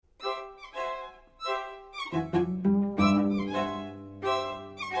This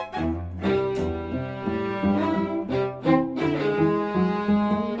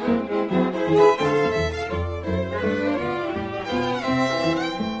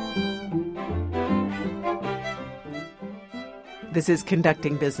is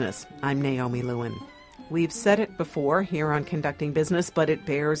Conducting Business. I'm Naomi Lewin. We've said it before here on Conducting Business, but it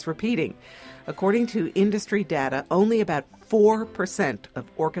bears repeating. According to industry data, only about 4%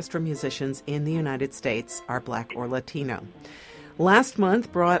 of orchestra musicians in the United States are Black or Latino. Last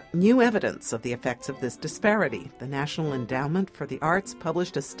month brought new evidence of the effects of this disparity. The National Endowment for the Arts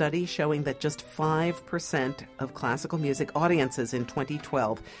published a study showing that just 5% of classical music audiences in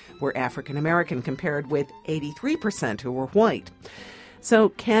 2012 were African American, compared with 83% who were white. So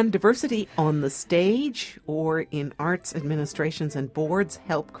can diversity on the stage or in arts administrations and boards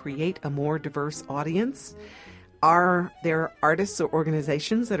help create a more diverse audience? Are there artists or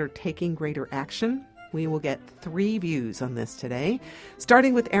organizations that are taking greater action? We will get 3 views on this today,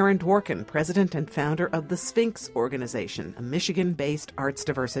 starting with Aaron Dworkin, president and founder of the Sphinx Organization, a Michigan-based arts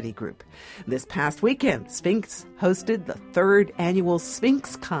diversity group. This past weekend, Sphinx hosted the 3rd annual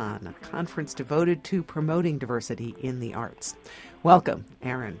Sphinx Con, a conference devoted to promoting diversity in the arts. Welcome,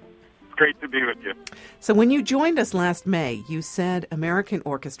 Aaron. Great to be with you. So when you joined us last May, you said American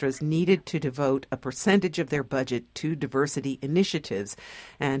orchestras needed to devote a percentage of their budget to diversity initiatives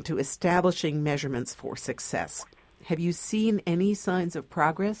and to establishing measurements for success. Have you seen any signs of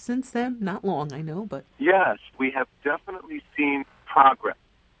progress since then? Not long, I know, but... Yes, we have definitely seen progress.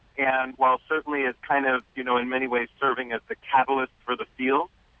 And while certainly it's kind of, in many ways serving as the catalyst for the field,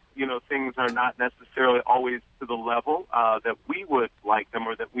 things are not necessarily always to the level that we would like them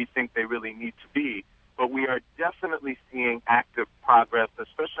or that we think they really need to be. But we are definitely seeing active progress,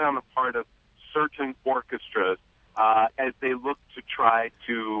 especially on the part of certain orchestras, as they look to try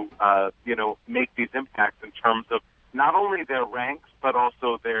to, make these impacts in terms of not only their ranks, but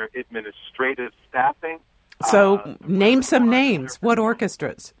also their administrative staffing. So name some names. What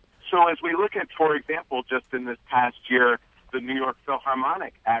orchestras? So as we look at, for example, just in this past year, the New York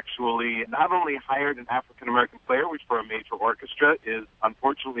Philharmonic actually not only hired an African-American player, which for a major orchestra is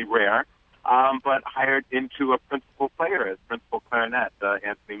unfortunately rare, but hired into a principal player as principal clarinet,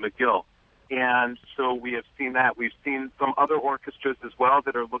 Anthony McGill. And so we have seen that. We've seen some other orchestras as well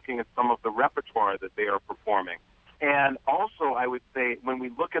that are looking at some of the repertoire that they are performing. And also, I would say, when we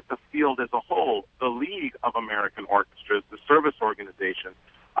look at the field as a whole, the League of American Orchestras, the service organization,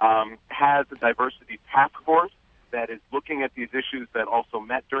 has a diversity task force that is looking at these issues that also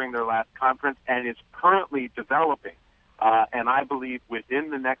met during their last conference and is currently developing. And I believe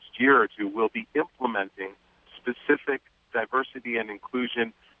within the next year or two, we'll be implementing specific diversity and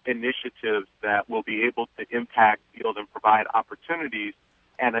inclusion initiatives that will be able to impact field and provide opportunities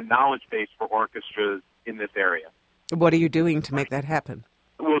and a knowledge base for orchestras in this area. What are you doing to make that happen?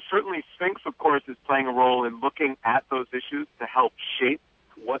 Well, certainly Sphinx, of course, is playing a role in looking at those issues to help shape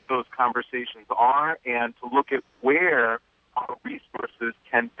what those conversations are and to look at where our resources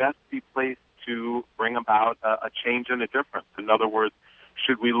can best be placed to bring about a change and a difference. In other words,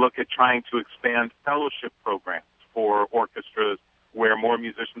 should we look at trying to expand fellowship programs for orchestras where more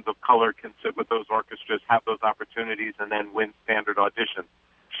musicians of color can sit with those orchestras, have those opportunities, and then win standard auditions?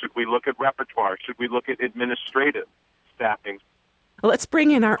 Should we look at repertoire? Should we look at administrative staffing? Let's bring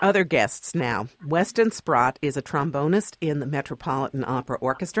in our other guests now. Weston Sprott is a trombonist in the Metropolitan Opera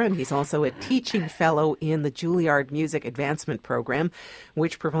Orchestra, and he's also a teaching fellow in the Juilliard Music Advancement Program,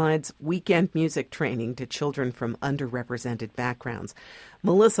 which provides weekend music training to children from underrepresented backgrounds.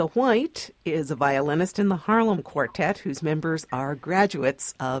 Melissa White is a violinist in the Harlem Quartet, whose members are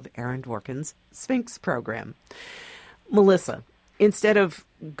graduates of Aaron Dworkin's Sphinx program. Melissa, instead of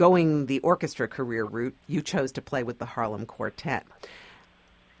going the orchestra career route, you chose to play with the Harlem Quartet.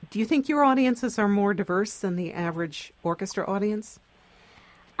 Do you think your audiences are more diverse than the average orchestra audience?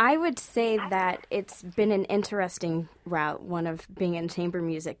 I would say that it's been an interesting route, one of being in chamber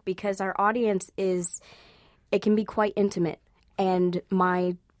music, because our audience it can be quite intimate. And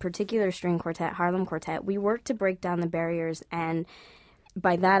my particular string quartet, Harlem Quartet, we work to break down the barriers, and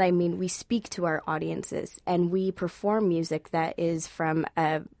by that I mean we speak to our audiences and we perform music that is from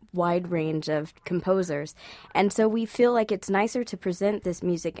a wide range of composers. And so we feel like it's nicer to present this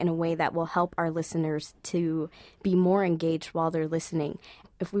music in a way that will help our listeners to be more engaged while they're listening.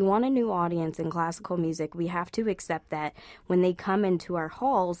 If we want a new audience in classical music, we have to accept that when they come into our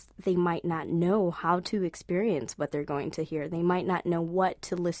halls, they might not know how to experience what they're going to hear. They might not know what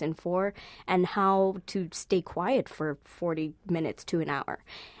to listen for and how to stay quiet for 40 minutes to an hour.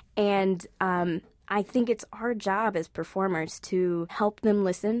 And I think it's our job as performers to help them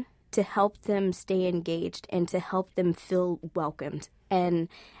listen to help them stay engaged and to help them feel welcomed. And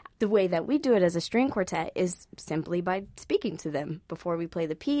the way that we do it as a string quartet is simply by speaking to them. Before we play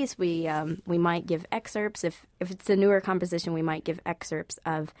the piece, we might give excerpts. If it's a newer composition, we might give excerpts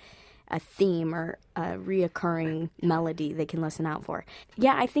of a theme or a reoccurring melody they can listen out for.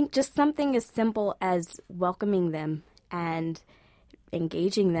 Yeah, I think just something as simple as welcoming them and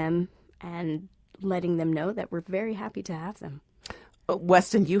engaging them and letting them know that we're very happy to have them.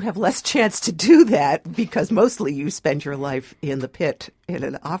 Weston, you have less chance to do that because mostly you spend your life in the pit in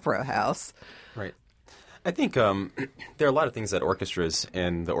an opera house. Right. I think there are a lot of things that orchestras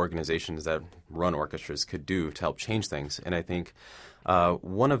and the organizations that run orchestras could do to help change things. And I think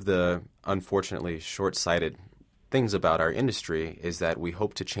one of the unfortunately short-sighted things about our industry is that we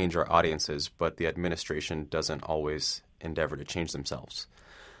hope to change our audiences, but the administration doesn't always endeavor to change themselves.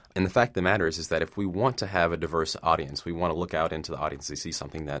 And the fact of the matter is that if we want to have a diverse audience, we want to look out into the audience and see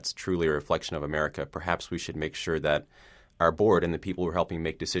something that's truly a reflection of America, perhaps we should make sure that our board and the people who are helping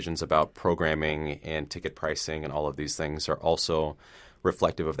make decisions about programming and ticket pricing and all of these things are also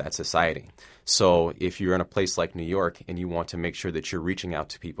reflective of that society. So if you're in a place like New York and you want to make sure that you're reaching out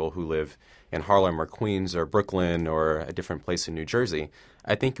to people who live in Harlem or Queens or Brooklyn or a different place in New Jersey,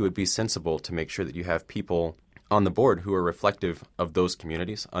 I think it would be sensible to make sure that you have people on the board who are reflective of those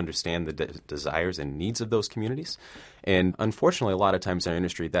communities, understand the desires and needs of those communities. And unfortunately, a lot of times in our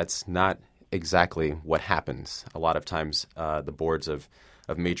industry, that's not exactly what happens. A lot of times the boards of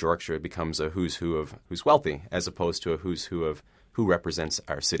major orchestra becomes a who's who of who's wealthy as opposed to a who's who of who represents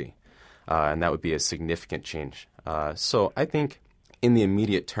our city. And that would be a significant change. So I think in the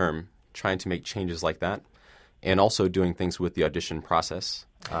immediate term, trying to make changes like that and also doing things with the audition process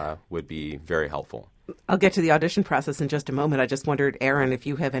would be very helpful. I'll get to the audition process in just a moment. I just wondered, Aaron, if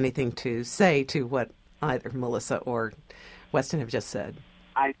you have anything to say to what either Melissa or Weston have just said.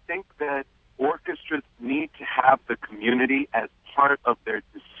 I think that orchestras need to have the community as part of their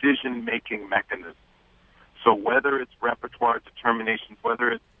decision-making mechanism. So whether it's repertoire determinations, whether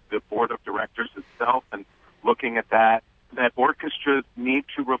it's the board of directors itself and looking at that orchestras need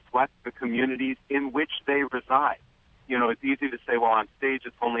to reflect the communities in which they reside. You know, it's easy to say, well, on stage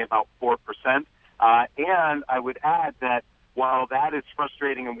it's only about 4%. And I would add that while that is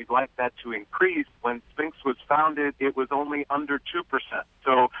frustrating and we'd like that to increase, when Sphinx was founded, it was only under 2%.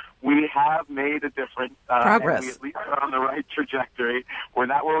 So we have made a difference. Progress. And we at least are on the right trajectory. We're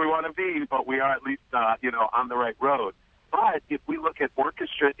not where we want to be, but we are at least, on the right road. But if we look at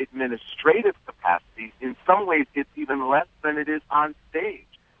orchestra administrative capacity, in some ways it's even less than it is on stage.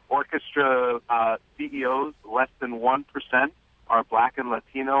 Orchestra CEOs, less than 1%. Are Black and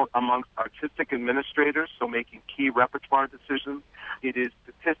Latino amongst artistic administrators, so making key repertoire decisions. It is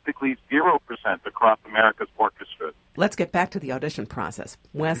statistically 0% across America's orchestras. Let's get back to the audition process.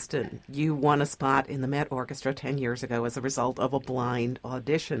 Weston, you won a spot in the Met Orchestra 10 years ago as a result of a blind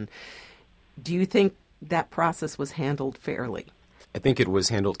audition. Do you think that process was handled fairly? I think it was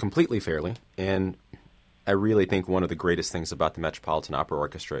handled completely fairly, and I really think one of the greatest things about the Metropolitan Opera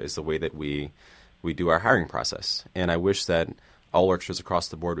Orchestra is the way that we do our hiring process. And I wish that all orchestras across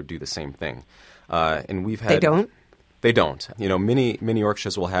the board would do the same thing. And we've had... They don't? They don't. You know, many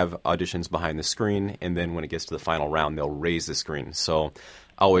orchestras will have auditions behind the screen, and then when it gets to the final round, they'll raise the screen. So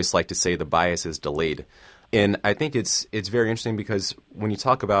I always like to say the bias is delayed. And I think it's very interesting because when you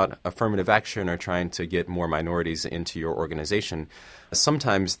talk about affirmative action or trying to get more minorities into your organization,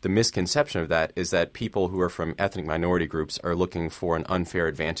 sometimes the misconception of that is that people who are from ethnic minority groups are looking for an unfair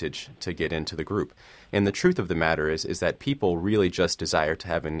advantage to get into the group. And the truth of the matter is that people really just desire to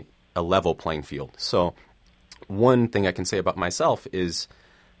have a level playing field. So one thing I can say about myself is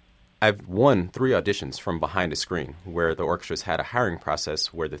I've won 3 auditions from behind a screen where the orchestras had a hiring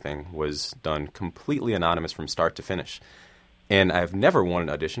process where the thing was done completely anonymous from start to finish. And I've never won an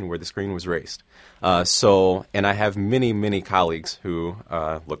audition where the screen was raised. And I have many, many colleagues who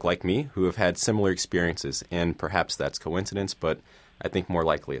look like me who have had similar experiences, and perhaps that's coincidence, but I think more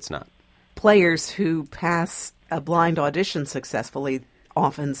likely it's not. Players who pass a blind audition successfully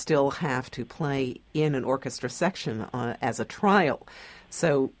often still have to play in an orchestra section as a trial.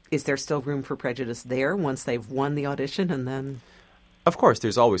 So is there still room for prejudice there once they've won the audition and then... Of course,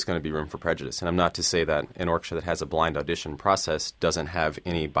 there's always going to be room for prejudice, and I'm not to say that an orchestra that has a blind audition process doesn't have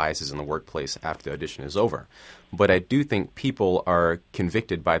any biases in the workplace after the audition is over. But I do think people are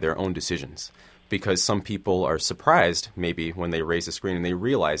convicted by their own decisions because some people are surprised maybe when they raise the screen and they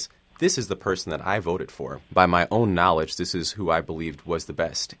realize this is the person that I voted for. By my own knowledge, this is who I believed was the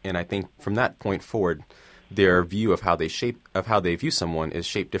best. And I think from that point forward, their view of how they view someone is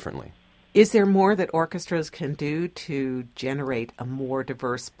shaped differently. Is there more that orchestras can do to generate a more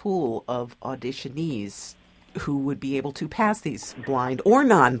diverse pool of auditionees who would be able to pass these blind or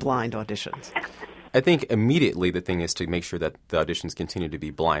non-blind auditions? I think immediately the thing is to make sure that the auditions continue to be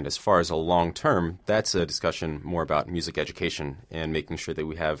blind. As far as a long term, that's a discussion more about music education and making sure that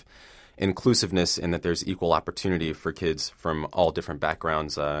we have inclusiveness and that there's equal opportunity for kids from all different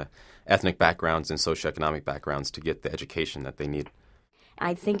backgrounds, ethnic backgrounds and socioeconomic backgrounds to get the education that they need.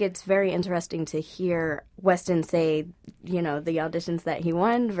 I think it's very interesting to hear Weston say, the auditions that he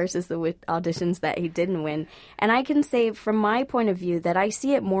won versus the auditions that he didn't win. And I can say from my point of view that I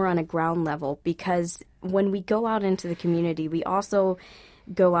see it more on a ground level, because when we go out into the community, we also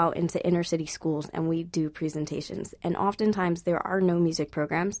go out into inner city schools and we do presentations. And oftentimes there are no music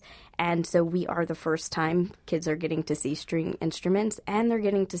programs. And so we are the first time kids are getting to see string instruments, and they're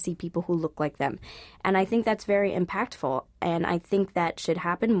getting to see people who look like them. And I think that's very impactful. And I think that should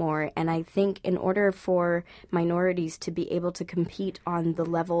happen more. And I think in order for minorities to be able to compete on the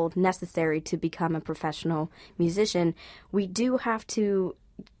level necessary to become a professional musician, we do have to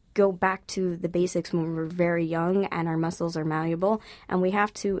go back to the basics when we're very young and our muscles are malleable, and we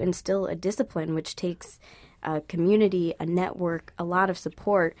have to instill a discipline which takes a community, a network, a lot of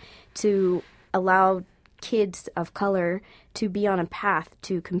support to allow kids of color to be on a path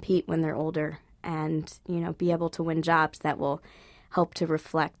to compete when they're older and, be able to win jobs that will help to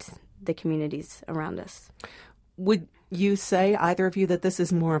reflect the communities around us. Would you say, either of you, that this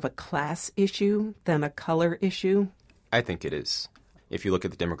is more of a class issue than a color issue? I think it is. If you look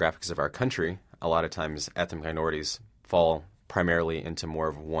at the demographics of our country, a lot of times ethnic minorities fall primarily into more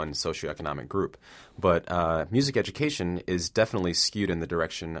of one socioeconomic group. But music education is definitely skewed in the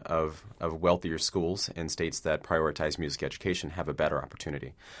direction of wealthier schools, and states that prioritize music education have a better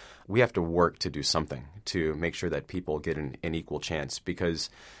opportunity. We have to work to do something to make sure that people get an equal chance, because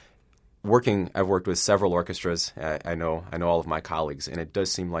I've worked with several orchestras. I know all of my colleagues, and it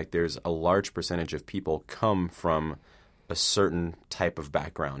does seem like there's a large percentage of people come from a certain type of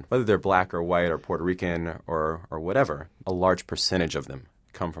background, whether they're black or white or Puerto Rican or whatever. A large percentage of them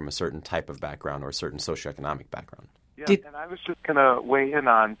come from a certain type of background or a certain socioeconomic background. Yeah, and I was just going to weigh in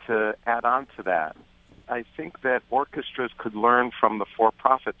to add on to that. I think that orchestras could learn from the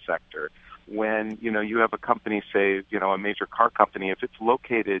for-profit sector. When, you have a company, say, a major car company, if it's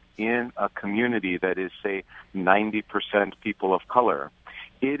located in a community that is, say, 90% people of color,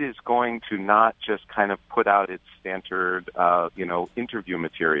 it is going to not just kind of put out its standard, interview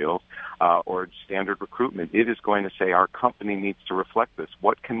materials or standard recruitment. It is going to say our company needs to reflect this.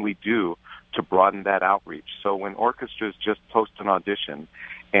 What can we do to broaden that outreach? So when orchestras just post an audition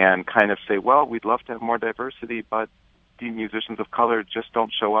and kind of say, well, we'd love to have more diversity, but the musicians of color just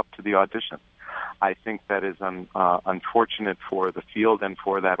don't show up to the audition, I think that is unfortunate for the field and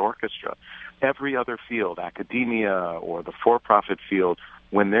for that orchestra. Every other field, academia or the for-profit field,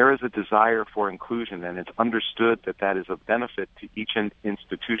 when there is a desire for inclusion and it's understood that that is of benefit to each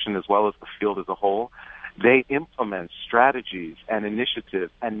institution as well as the field as a whole, they implement strategies and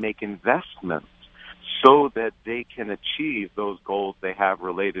initiatives and make investments so that they can achieve those goals they have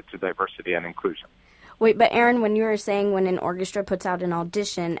related to diversity and inclusion. Wait, but Aaron, when you were saying when an orchestra puts out an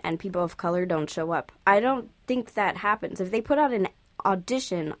audition and people of color don't show up, I don't think that happens. If they put out an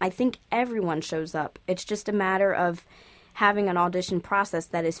audition, I think everyone shows up. It's just a matter of having an audition process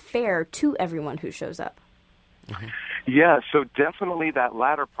that is fair to everyone who shows up. Mm-hmm. Yeah, so definitely that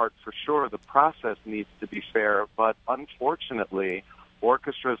latter part for sure. The process needs to be fair, but unfortunately,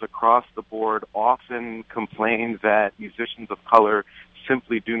 orchestras across the board often complain that musicians of color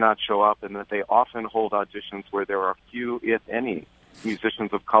simply do not show up, and that they often hold auditions where there are few, if any,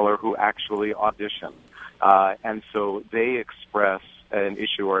 musicians of color who actually audition. And so they express an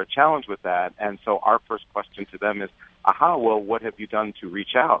issue or a challenge with that. And so our first question to them is, well, what have you done to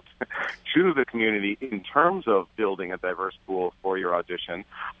reach out to the community in terms of building a diverse pool for your audition?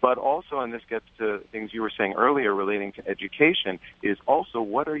 But also, and this gets to things you were saying earlier relating to education, is also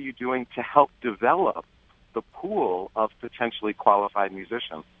what are you doing to help develop the pool of potentially qualified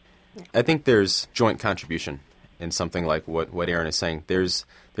musicians? I think there's joint contribution in something like what Aaron is saying. There's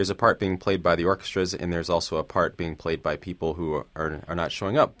a part being played by the orchestras, and there's also a part being played by people who are not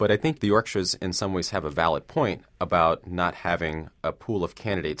showing up. But I think the orchestras in some ways have a valid point about not having a pool of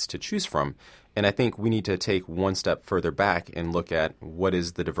candidates to choose from. And I think we need to take one step further back and look at what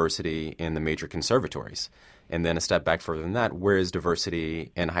is the diversity in the major conservatories. And then a step back further than that, where is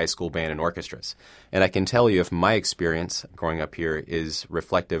diversity in high school band and orchestras? And I can tell you if my experience growing up here is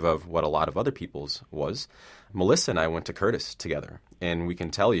reflective of what a lot of other people's was. Melissa and I went to Curtis together, and we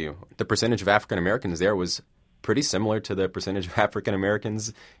can tell you the percentage of African Americans there was pretty similar to the percentage of African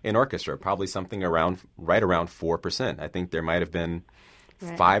Americans in orchestra, probably something right around 4%. I think there might have been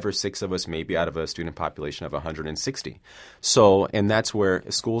 5 or 6 of us maybe out of a student population of 160. So, and that's where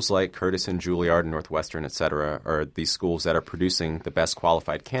schools like Curtis and Juilliard and Northwestern, et cetera, are these schools that are producing the best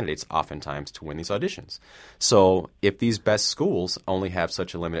qualified candidates oftentimes to win these auditions. So if these best schools only have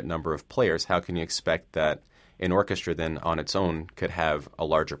such a limited number of players, how can you expect that an orchestra then on its own could have a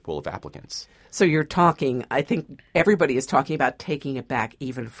larger pool of applicants? So you're talking, I think everybody is talking about taking it back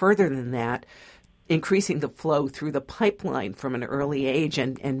even further than that, increasing the flow through the pipeline from an early age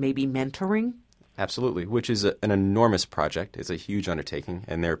and maybe mentoring? Absolutely, which is an enormous project. It's a huge undertaking,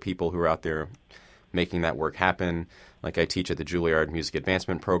 and there are people who are out there making that work happen. Like I teach at the Juilliard Music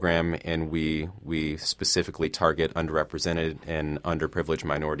Advancement Program, and we specifically target underrepresented and underprivileged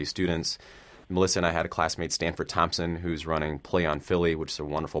minority students. Melissa and I had a classmate, Stanford Thompson, who's running Play on Philly, which is a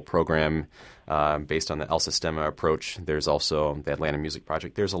wonderful program based on the El Sistema approach. There's also the Atlanta Music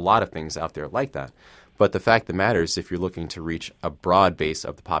Project. There's a lot of things out there like that. But the fact that matters, if you're looking to reach a broad base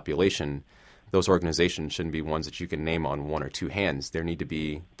of the population, those organizations shouldn't be ones that you can name on one or two hands. There need to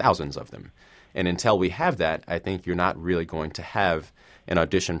be thousands of them. And until we have that, I think you're not really going to have an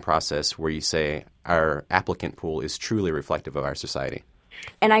audition process where you say our applicant pool is truly reflective of our society.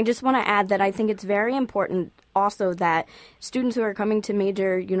 And I just want to add that I think it's very important also that students who are coming to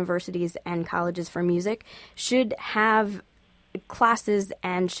major universities and colleges for music should have classes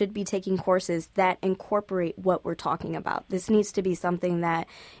and should be taking courses that incorporate what we're talking about. This needs to be something that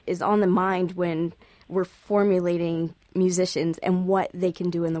is on the mind when we're formulating musicians and what they can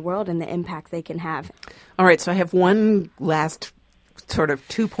do in the world and the impact they can have. All right, so I have one last sort of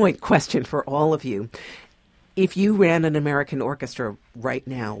 2-point question for all of you. If you ran an American orchestra right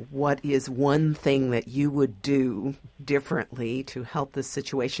now, what is one thing that you would do differently to help this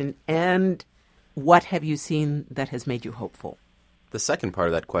situation, and what have you seen that has made you hopeful? The second part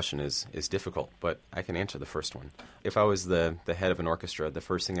of that question is difficult, but I can answer the first one. If I was the head of an orchestra, the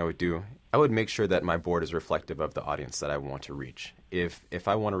first thing I would do, I would make sure that my board is reflective of the audience that I want to reach. If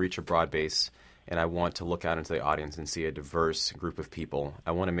I want to reach a broad base and I want to look out into the audience and see a diverse group of people,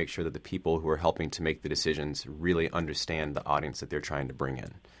 I want to make sure that the people who are helping to make the decisions really understand the audience that they're trying to bring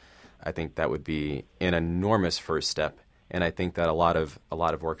in. I think that would be an enormous first step, and I think that a lot of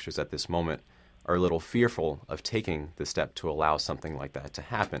orchestras at this moment are a little fearful of taking the step to allow something like that to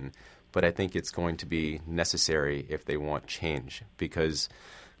happen. But I think it's going to be necessary if they want change, because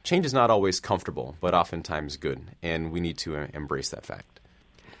change is not always comfortable, but oftentimes good, and we need to embrace that fact.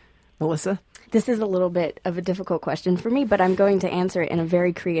 Melissa? This is a little bit of a difficult question for me, but I'm going to answer it in a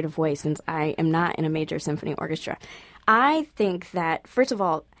very creative way since I am not in a major symphony orchestra. I think that, first of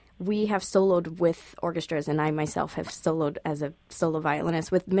all, we have soloed with orchestras, and I myself have soloed as a solo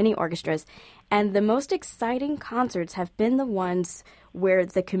violinist with many orchestras, and the most exciting concerts have been the ones where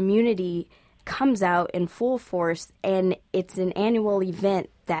the community comes out in full force, and it's an annual event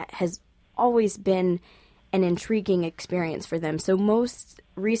that has always been an intriguing experience for them. So most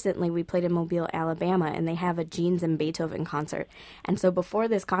recently we played in Mobile, Alabama, and they have a Jeans and Beethoven concert. And so before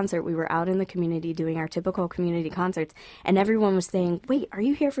this concert, we were out in the community doing our typical community concerts, and everyone was saying, wait, are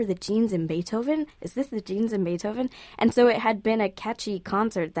you here for the Jeans and Beethoven? Is this the Jeans and Beethoven? And so it had been a catchy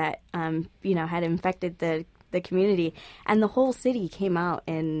concert that, had infected the community, and the whole city came out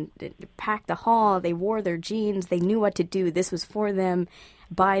and packed the hall. They wore their jeans. They knew what to do. This was for them,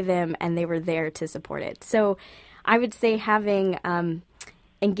 by them, and they were there to support it. So I would say having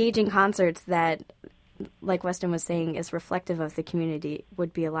engaging concerts that, like Weston was saying, is reflective of the community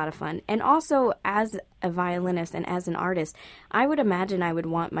would be a lot of fun. And also, as a violinist and as an artist, I would imagine I would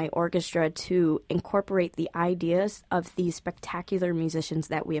want my orchestra to incorporate the ideas of these spectacular musicians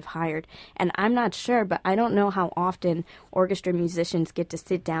that we have hired. And I'm not sure, but I don't know how often orchestra musicians get to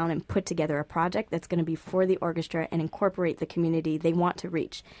sit down and put together a project that's going to be for the orchestra and incorporate the community they want to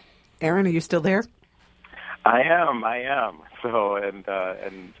reach. Aaron, are you still there? I am. So,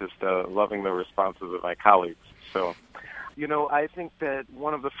 and just loving the responses of my colleagues. So, I think that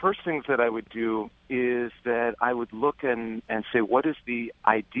one of the first things that I would do is that I would look and say, what is the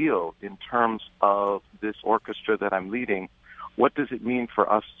ideal in terms of this orchestra that I'm leading? What does it mean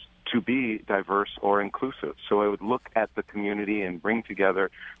for us to be diverse or inclusive? So I would look at the community and bring together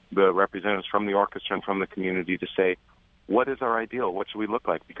the representatives from the orchestra and from the community to say, what is our ideal? What should we look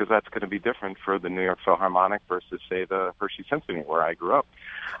like? Because that's going to be different for the New York Philharmonic versus, say, the Hershey Symphony, where I grew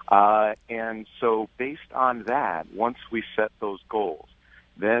up. And so based on that, once we set those goals,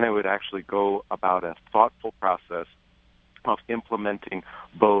 then I would actually go about a thoughtful process of implementing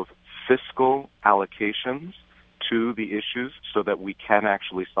both fiscal allocations to the issues so that we can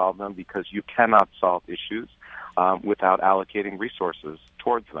actually solve them, because you cannot solve issues without allocating resources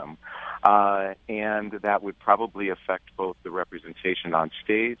towards them. And that would probably affect both the representation on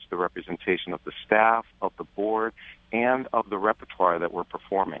stage, the representation of the staff, of the board, and of the repertoire that we're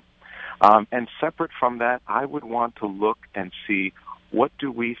performing. And separate from that, I would want to look and see what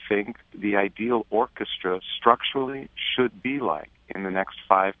do we think the ideal orchestra structurally should be like in the next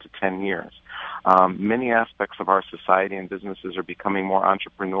 5 to 10 years. Many aspects of our society and businesses are becoming more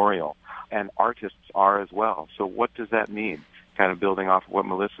entrepreneurial, and artists are as well. So what does that mean? Kind of building off of what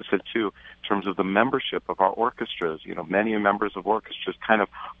Melissa said, too, in terms of the membership of our orchestras. You know, many members of orchestras kind of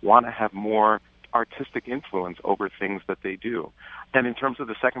want to have more artistic influence over things that they do. And in terms of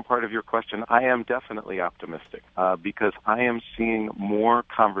the second part of your question, I am definitely optimistic because I am seeing more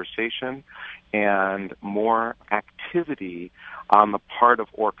conversation and more activity on the part of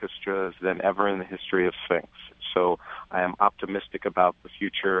orchestras than ever in the history of Sphinx. So I am optimistic about the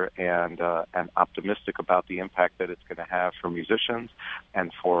future and optimistic about the impact that it's going to have for musicians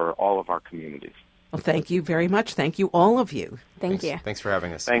and for all of our communities. Well, thank you very much. Thank you, all of you. Thank you. Thanks for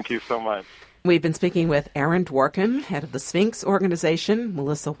having us. Thank you so much. We've been speaking with Aaron Dworkin, head of the Sphinx organization,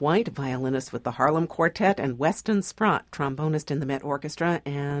 Melissa White, violinist with the Harlem Quartet, and Weston Sprott, trombonist in the Met Orchestra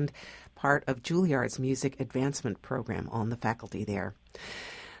and part of Juilliard's Music Advancement Program on the faculty there.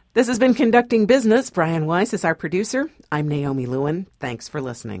 This has been Conducting Business. Brian Weiss is our producer. I'm Naomi Lewin. Thanks for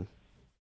listening.